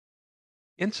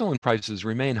Insulin prices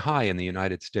remain high in the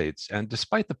United States, and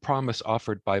despite the promise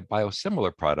offered by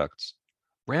biosimilar products,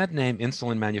 brand name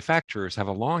insulin manufacturers have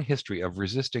a long history of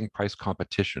resisting price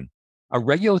competition. A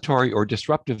regulatory or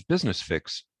disruptive business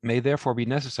fix may therefore be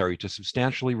necessary to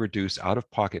substantially reduce out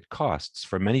of pocket costs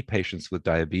for many patients with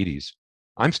diabetes.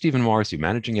 I'm Stephen Morrissey,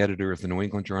 managing editor of the New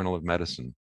England Journal of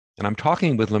Medicine, and I'm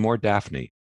talking with Limor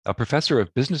Daphne, a professor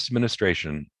of business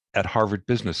administration at Harvard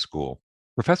Business School.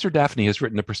 Professor Daphne has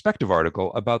written a perspective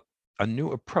article about a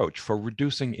new approach for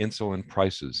reducing insulin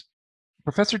prices.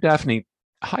 Professor Daphne,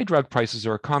 high drug prices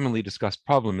are a commonly discussed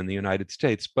problem in the United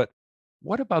States, but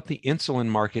what about the insulin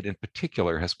market in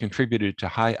particular has contributed to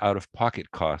high out of pocket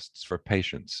costs for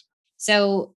patients?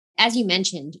 So, as you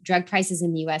mentioned, drug prices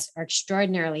in the US are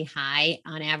extraordinarily high,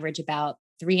 on average, about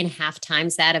 3.5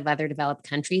 times that of other developed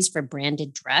countries for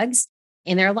branded drugs.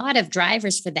 And there are a lot of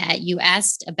drivers for that. You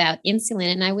asked about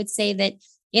insulin, and I would say that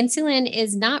insulin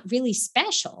is not really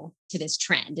special to this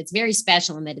trend. It's very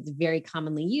special in that it's very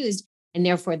commonly used. And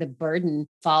therefore, the burden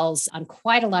falls on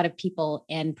quite a lot of people,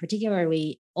 and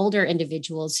particularly older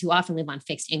individuals who often live on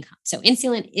fixed income. So,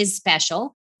 insulin is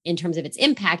special in terms of its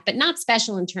impact, but not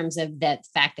special in terms of the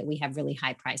fact that we have really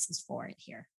high prices for it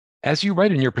here. As you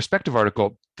write in your perspective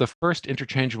article, the first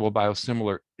interchangeable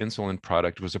biosimilar insulin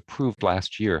product was approved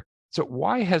last year. So,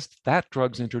 why has that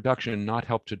drug's introduction not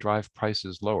helped to drive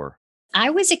prices lower? I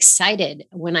was excited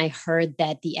when I heard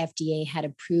that the FDA had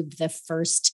approved the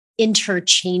first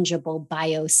interchangeable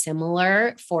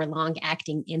biosimilar for long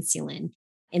acting insulin.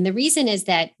 And the reason is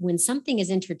that when something is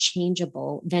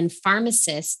interchangeable, then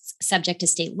pharmacists, subject to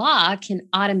state law, can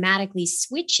automatically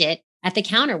switch it at the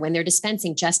counter when they're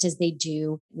dispensing, just as they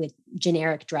do with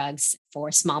generic drugs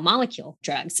for small molecule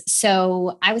drugs.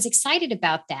 So I was excited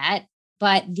about that.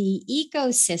 But the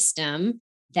ecosystem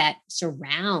that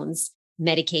surrounds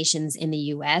medications in the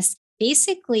US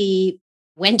basically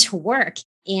went to work.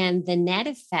 And the net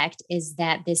effect is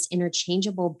that this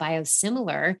interchangeable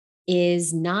biosimilar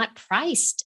is not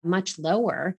priced much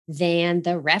lower than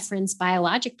the reference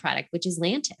biologic product, which is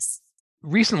Lantus.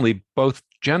 Recently, both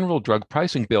general drug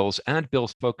pricing bills and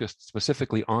bills focused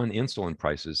specifically on insulin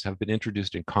prices have been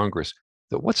introduced in Congress.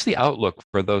 So what's the outlook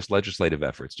for those legislative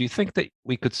efforts? Do you think that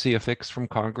we could see a fix from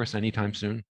Congress anytime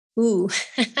soon? Ooh,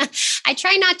 I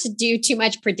try not to do too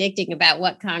much predicting about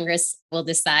what Congress will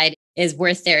decide is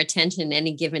worth their attention in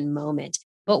any given moment.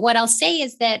 But what I'll say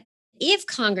is that if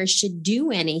Congress should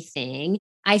do anything,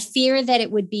 I fear that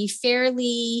it would be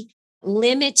fairly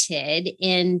limited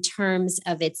in terms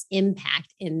of its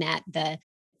impact, in that the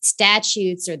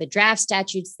statutes or the draft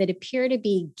statutes that appear to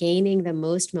be gaining the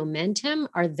most momentum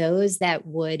are those that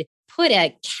would put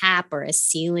a cap or a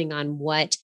ceiling on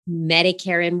what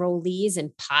Medicare enrollees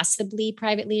and possibly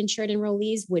privately insured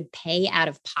enrollees would pay out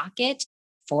of pocket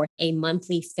for a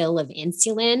monthly fill of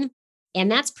insulin. And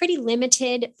that's pretty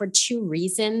limited for two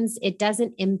reasons. It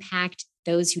doesn't impact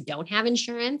those who don't have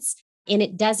insurance, and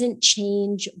it doesn't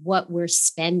change what we're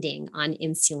spending on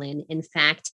insulin. In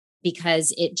fact,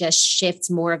 because it just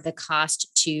shifts more of the cost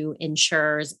to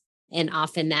insurers, and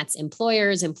often that's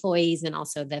employers, employees, and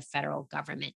also the federal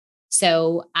government.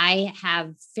 So I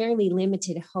have fairly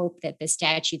limited hope that the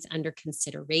statutes under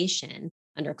consideration,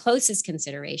 under closest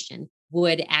consideration,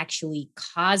 would actually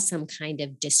cause some kind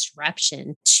of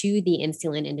disruption to the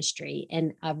insulin industry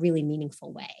in a really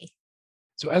meaningful way.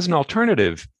 So, as an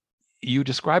alternative, you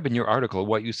describe in your article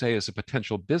what you say is a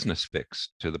potential business fix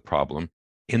to the problem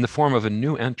in the form of a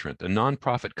new entrant, a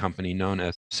nonprofit company known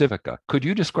as Civica. Could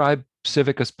you describe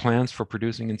Civica's plans for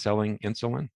producing and selling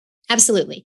insulin?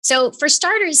 Absolutely. So, for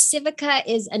starters, Civica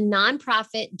is a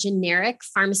nonprofit generic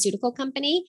pharmaceutical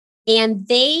company, and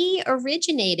they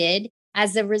originated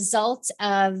as a result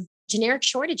of generic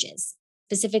shortages,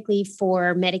 specifically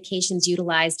for medications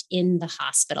utilized in the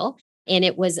hospital. And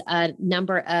it was a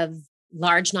number of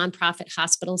large nonprofit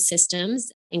hospital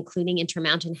systems, including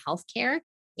Intermountain Healthcare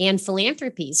and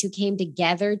philanthropies, who came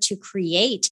together to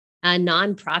create a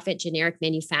nonprofit generic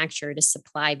manufacturer to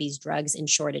supply these drugs in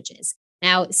shortages.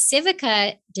 Now,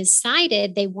 Civica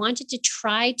decided they wanted to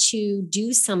try to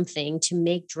do something to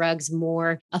make drugs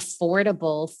more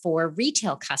affordable for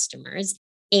retail customers.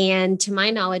 And to my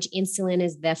knowledge, insulin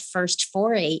is the first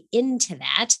foray into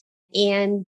that.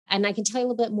 And I can tell you a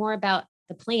little bit more about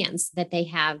the plans that they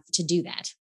have to do that.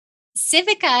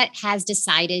 Civica has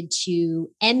decided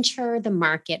to enter the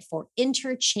market for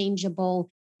interchangeable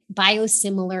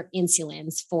biosimilar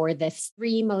insulins for the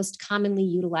three most commonly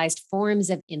utilized forms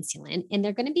of insulin. And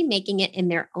they're going to be making it in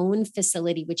their own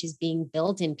facility, which is being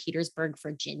built in Petersburg,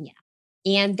 Virginia.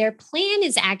 And their plan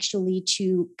is actually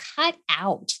to cut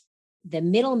out the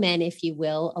middlemen, if you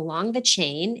will, along the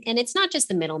chain. And it's not just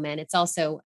the middlemen, it's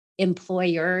also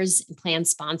employers and plan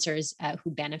sponsors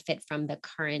who benefit from the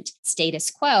current status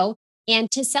quo, and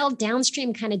to sell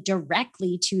downstream kind of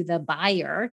directly to the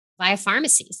buyer via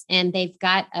pharmacies. And they've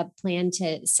got a plan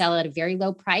to sell at a very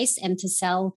low price and to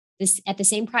sell this at the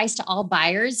same price to all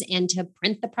buyers and to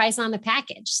print the price on the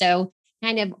package. So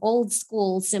kind of old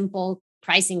school, simple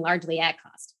pricing largely at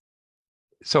cost.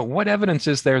 So, what evidence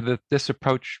is there that this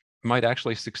approach might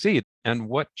actually succeed? And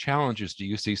what challenges do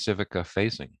you see Civica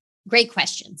facing? Great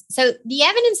questions. So, the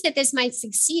evidence that this might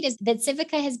succeed is that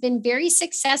Civica has been very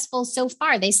successful so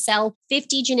far. They sell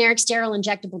 50 generic sterile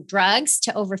injectable drugs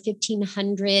to over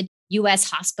 1,500 US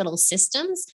hospital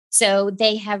systems. So,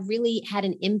 they have really had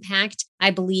an impact, I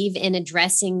believe, in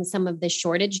addressing some of the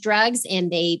shortage drugs,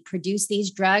 and they produce these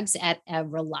drugs at a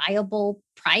reliable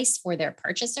price for their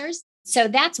purchasers. So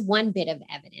that's one bit of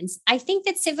evidence. I think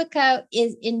that Civica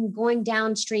is in going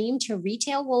downstream to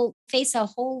retail will face a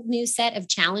whole new set of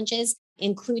challenges,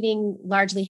 including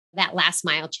largely that last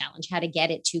mile challenge, how to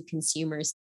get it to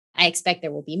consumers. I expect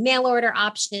there will be mail order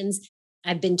options.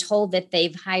 I've been told that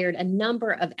they've hired a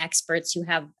number of experts who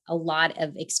have a lot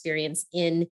of experience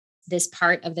in this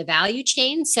part of the value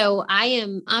chain. So I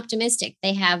am optimistic.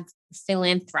 They have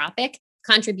philanthropic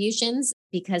contributions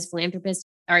because philanthropists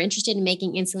are interested in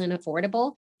making insulin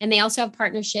affordable. And they also have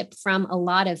partnership from a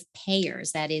lot of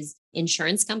payers, that is,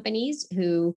 insurance companies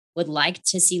who would like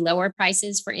to see lower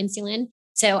prices for insulin.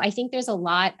 So I think there's a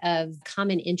lot of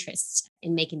common interests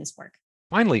in making this work.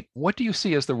 Finally, what do you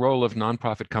see as the role of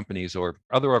nonprofit companies or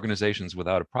other organizations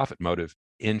without a profit motive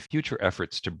in future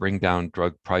efforts to bring down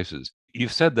drug prices?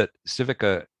 You've said that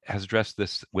Civica has addressed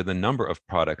this with a number of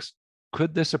products.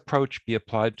 Could this approach be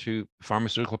applied to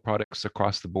pharmaceutical products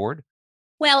across the board?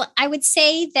 Well, I would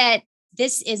say that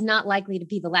this is not likely to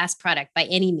be the last product by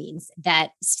any means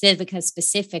that Civica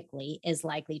specifically is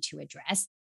likely to address.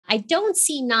 I don't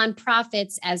see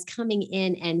nonprofits as coming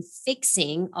in and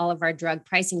fixing all of our drug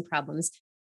pricing problems.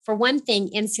 For one thing,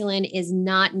 insulin is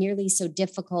not nearly so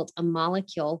difficult a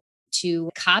molecule to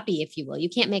copy, if you will. You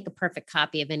can't make a perfect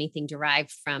copy of anything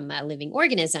derived from a living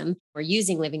organism or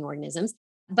using living organisms,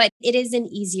 but it is an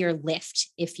easier lift,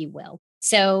 if you will.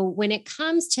 So, when it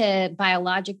comes to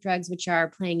biologic drugs, which are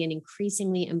playing an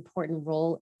increasingly important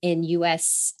role in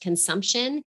US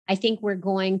consumption, I think we're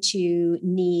going to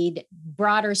need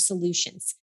broader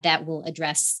solutions that will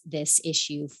address this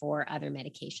issue for other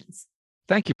medications.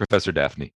 Thank you, Professor Daphne.